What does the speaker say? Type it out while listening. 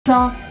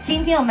说，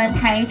今天我们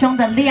台中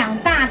的2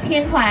大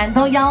天团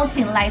都邀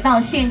请来到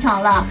现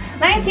场了。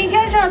来，紧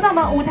接着在我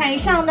们舞台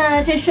上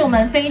呢，这是我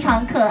们非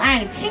常可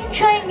爱、青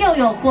春又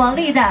有活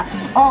力的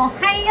哦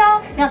嗨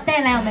哟，要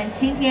带来我们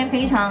今天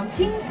非常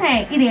精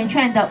彩一连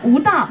串的舞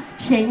蹈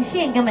呈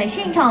现给我们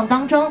现场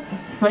当中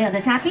所有的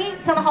嘉宾、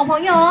所有的好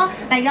朋友哦，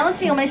来邀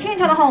请我们现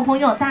场的好朋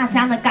友，大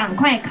家呢赶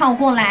快靠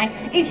过来，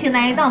一起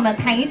来到我们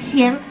台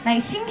前来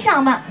欣赏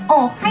我们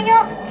哦嗨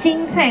哟精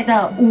彩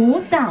的舞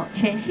蹈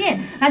呈现。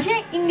老师，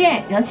音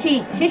乐有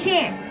请，谢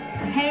谢。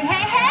嘿嘿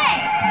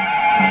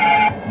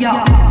嘿，有。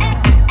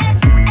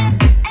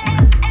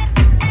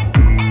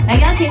来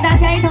邀请大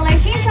家一同来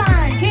欣赏，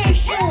这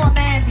是我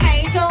们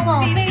台中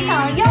哦非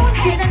常优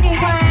质的女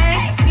团，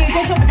也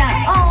就是我们的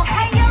哦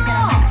嗨哟。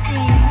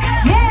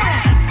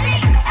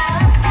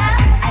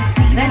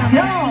Let's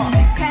go!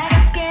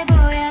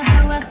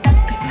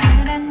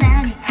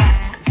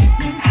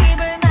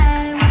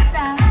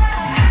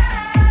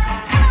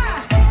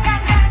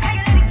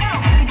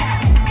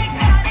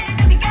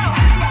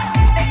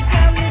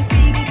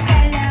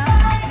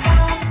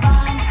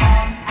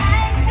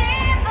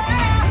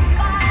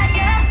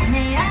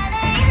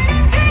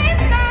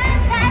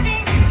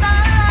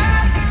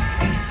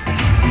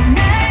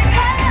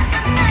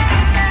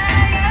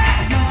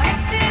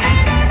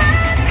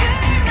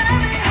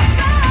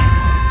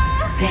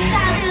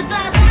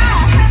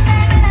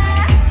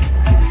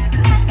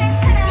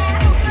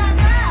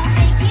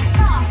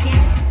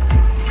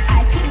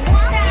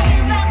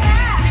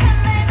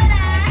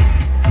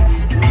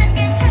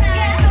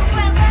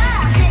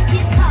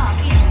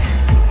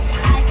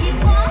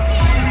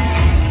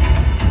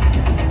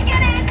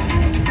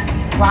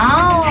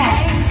 Wow!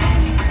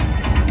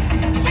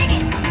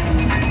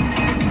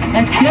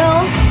 Let's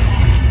go!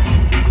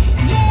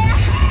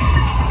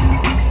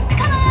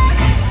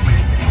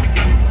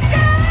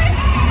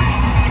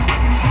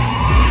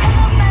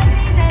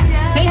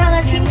 非常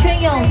的青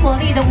春有活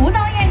力的舞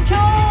蹈演出，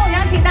邀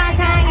请大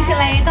家一起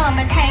来到我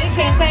们台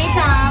前观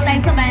赏，来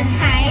自我们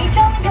台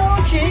中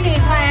优质女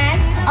团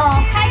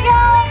哦嗨哟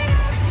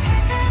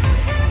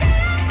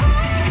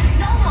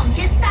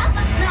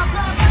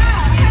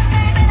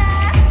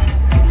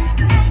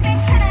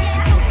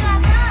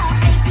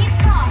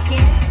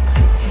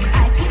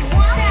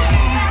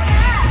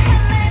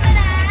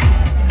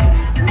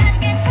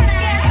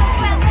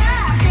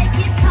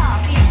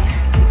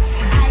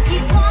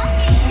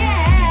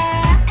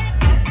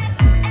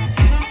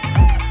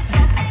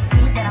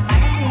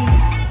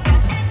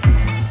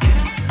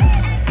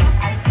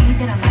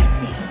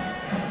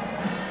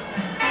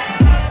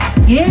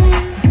！Yeah.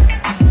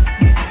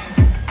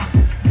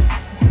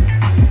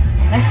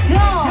 Let's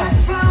go.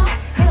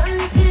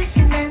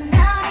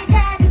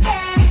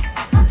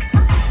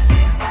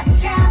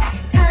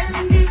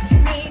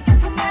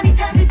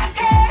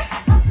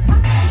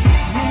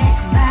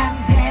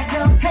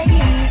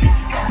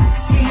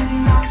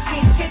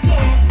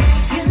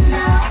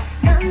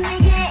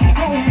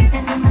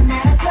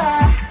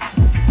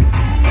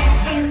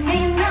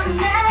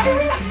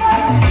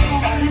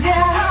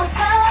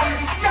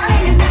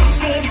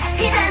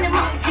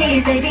 기다려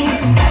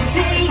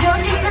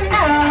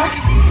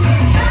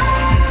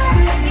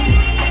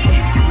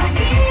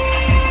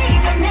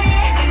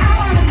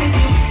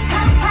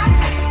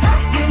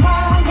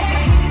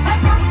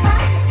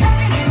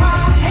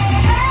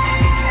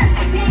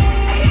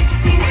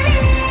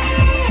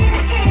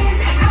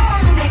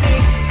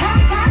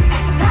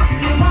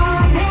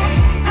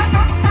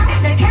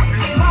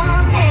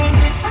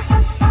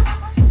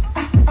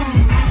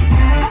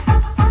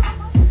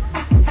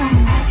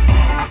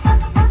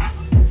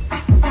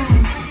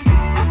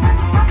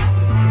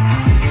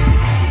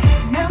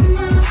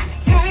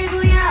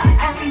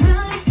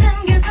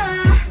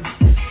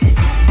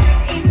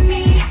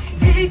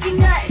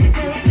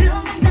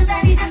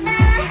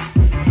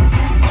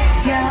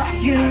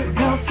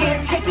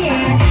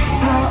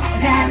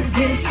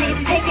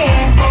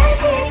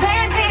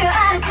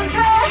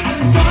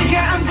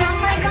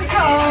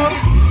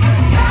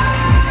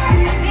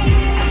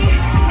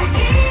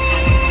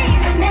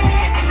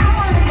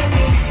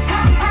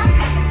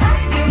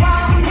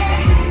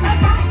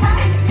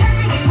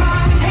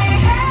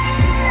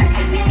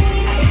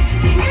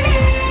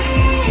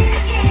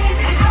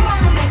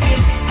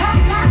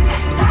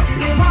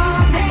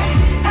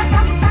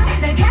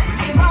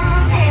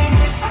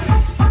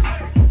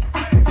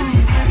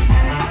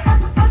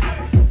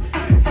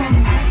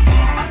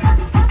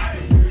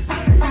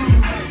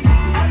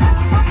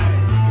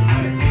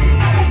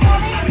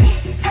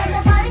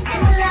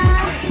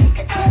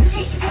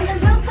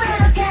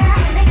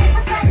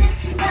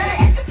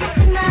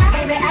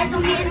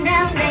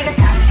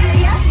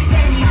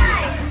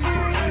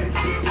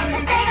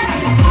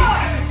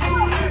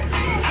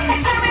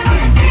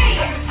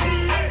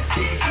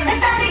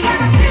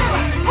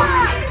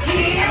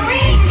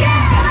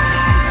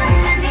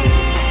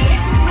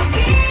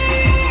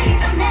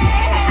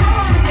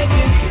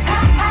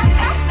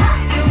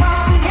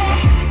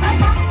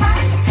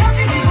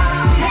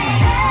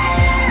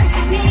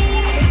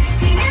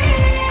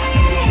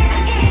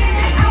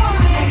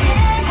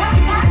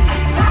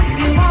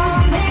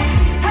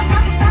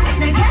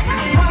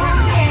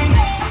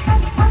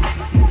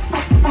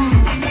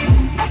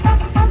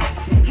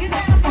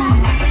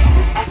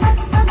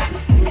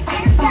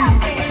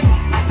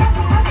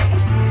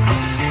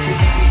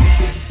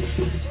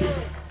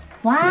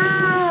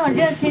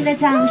热情的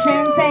掌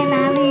声在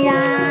哪里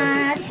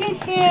呀？谢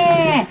谢，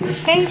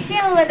感谢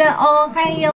我们的哦，还有。